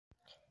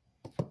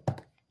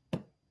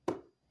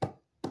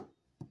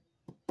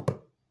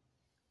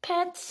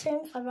Pet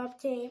Sim 5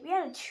 update. We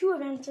had 2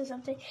 events this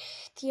update.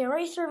 The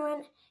Eraser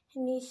event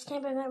and the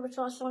Stamp event, which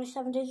lasted only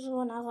 7 days, was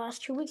the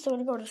last 2 weeks. So we're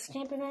going to go to the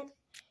Stamp event.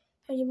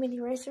 And you made the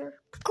Eraser.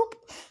 Cool.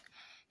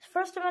 The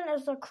first event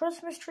is the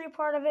Christmas tree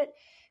part of it.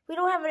 We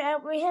don't have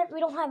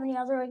any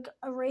other like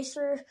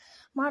Eraser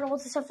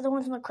models except for the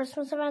ones in the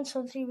Christmas event.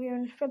 So let's see, we're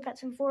in Pet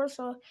Sim 4.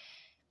 So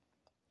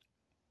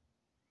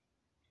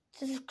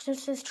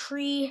this is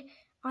Tree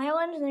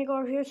Island, and then you go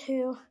over here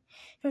to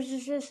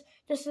this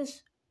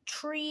is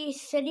Tree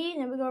City,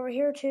 and then we go over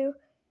here to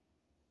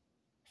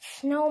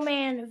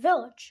Snowman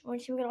Village.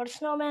 Once you go to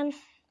Snowman,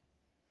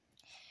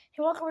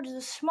 you walk over to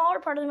the smaller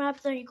part of the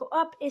map. Then you go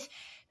up is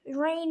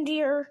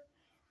Reindeer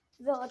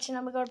Village, and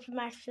then we go to the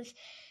max is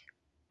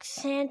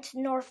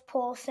North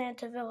Pole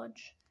Santa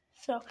Village.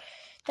 So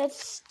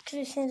that's because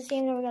it's in the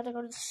same. Then we got to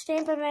go to the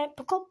Stamp event.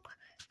 Go.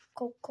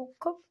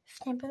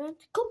 Stamp event.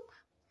 Go.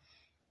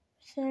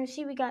 So you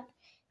see we got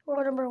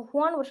world number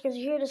 1, which goes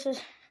here. This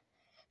is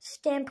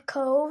Stamp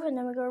Cove, and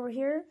then we go over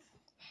here.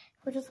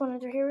 Which is one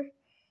under here.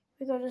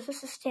 We go to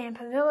this is Stamp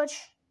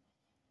Village,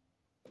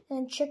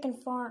 and Chicken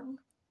Farm.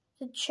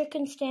 The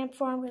Chicken Stamp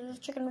Farm, because there's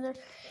chicken over there.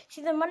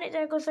 See the money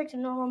there goes like the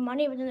normal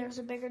money, but then there's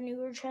a bigger,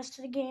 newer chest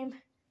to the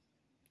game.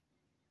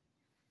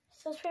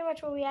 So that's pretty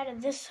much what we added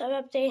this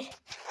update.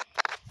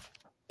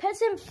 Pet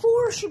Sim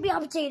 4 should be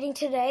updating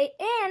today,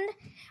 and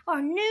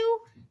our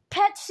new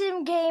Pet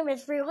Sim game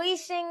is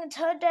releasing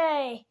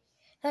today.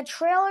 The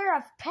trailer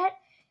of Pet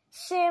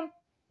Sim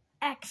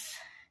X.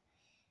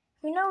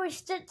 We know we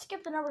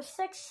skipped the number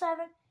 6,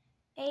 7,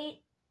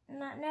 8,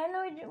 9.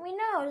 We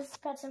know this is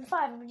Pet Sim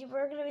 5.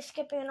 We're going to be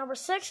skipping the number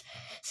 6,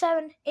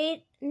 7,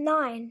 8,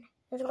 9.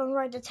 It's going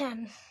right to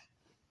 10.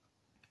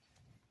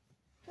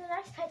 The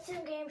next Pet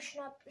Sim game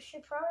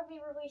should probably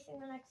be releasing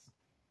the next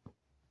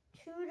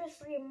 2 to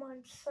 3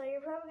 months. So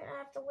you're probably going to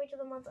have to wait till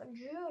the month of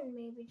June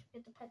maybe to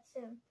get the Pet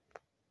Sim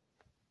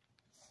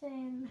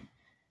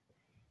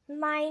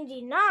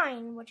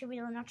 99, which will be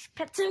the next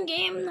Pet Sim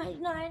game,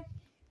 99,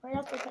 right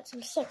after Pet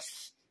Sim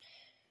 6.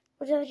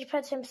 Which is actually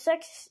Pet Sim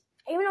 6.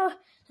 Even though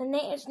the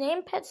name is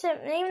named Pet Sim,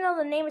 even though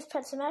the name is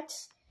Pet Sim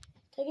X,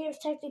 the game is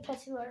technically Pet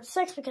Sim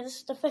 6 because this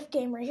is the 5th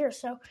game right here.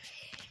 So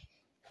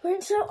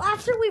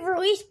after we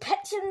release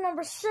Pet Sim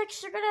number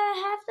 6, you're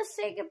gonna have to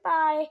say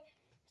goodbye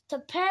to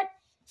Pet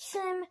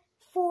Sim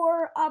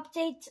 4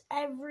 updates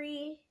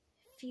every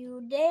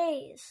few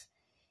days.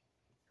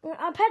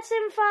 On Pet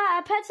Sim 4,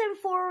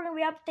 we're going to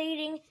be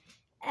updating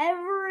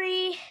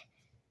every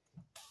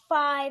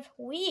 5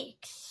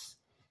 weeks.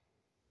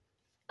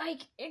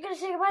 Like, you're going to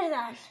say goodbye to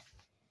that.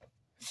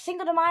 The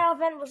Cinco de Mayo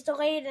event was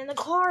delayed, and the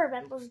car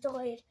event was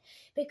delayed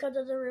because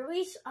of the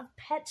release of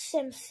Pet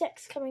Sim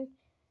 6 coming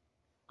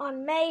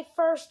on May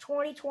 1st,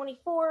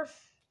 2024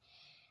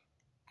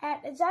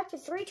 at exactly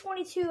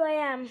 3:22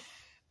 a.m.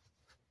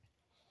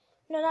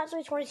 No, not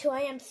 3:22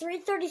 a.m.,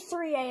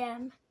 3:33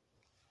 a.m.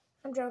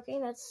 I'm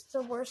joking. That's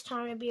the worst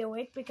time to be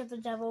awake because the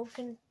devil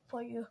can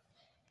put you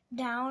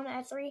down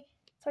at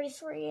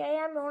 3:33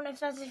 a.m. Only if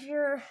that's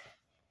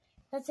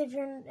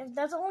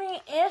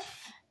only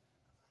if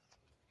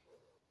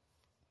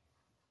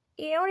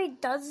he only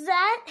does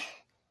that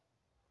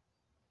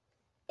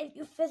if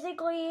you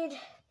physically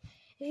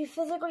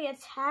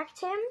attacked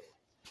him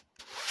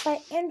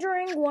by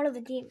injuring one of the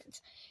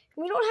demons.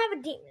 We don't have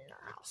a demon in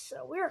our house,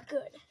 so we're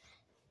good.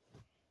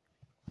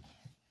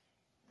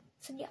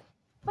 So yeah.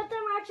 But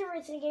then we're actually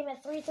releasing the game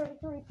at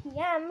 3:33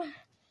 p.m.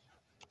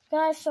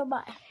 Guys, so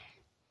bye.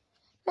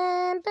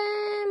 Bam,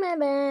 bam, bam,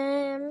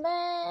 bam,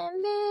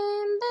 bam,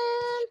 bam,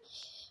 bam.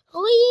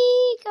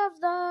 Leak of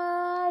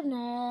the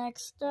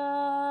next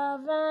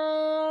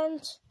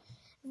event.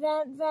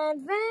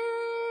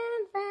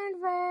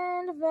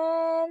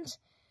 Vent.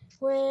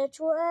 Which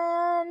will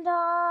end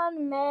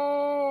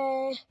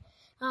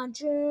on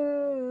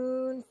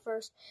June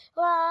 1st,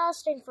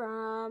 lasting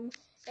from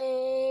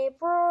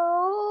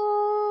April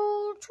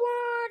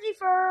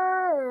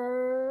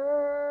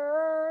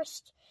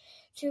 21st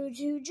to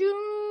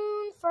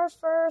June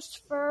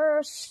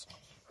 1st.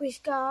 We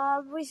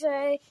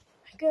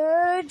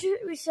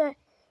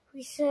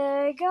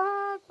say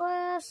God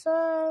bless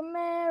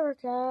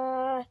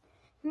America,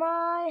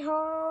 my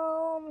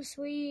home,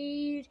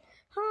 sweet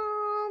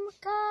home.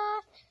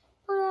 God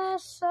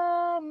bless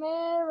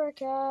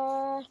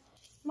America,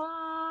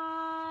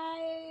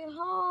 my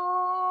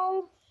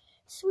home,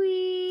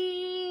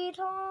 sweet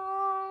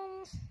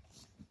home.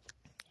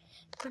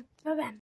 Bam.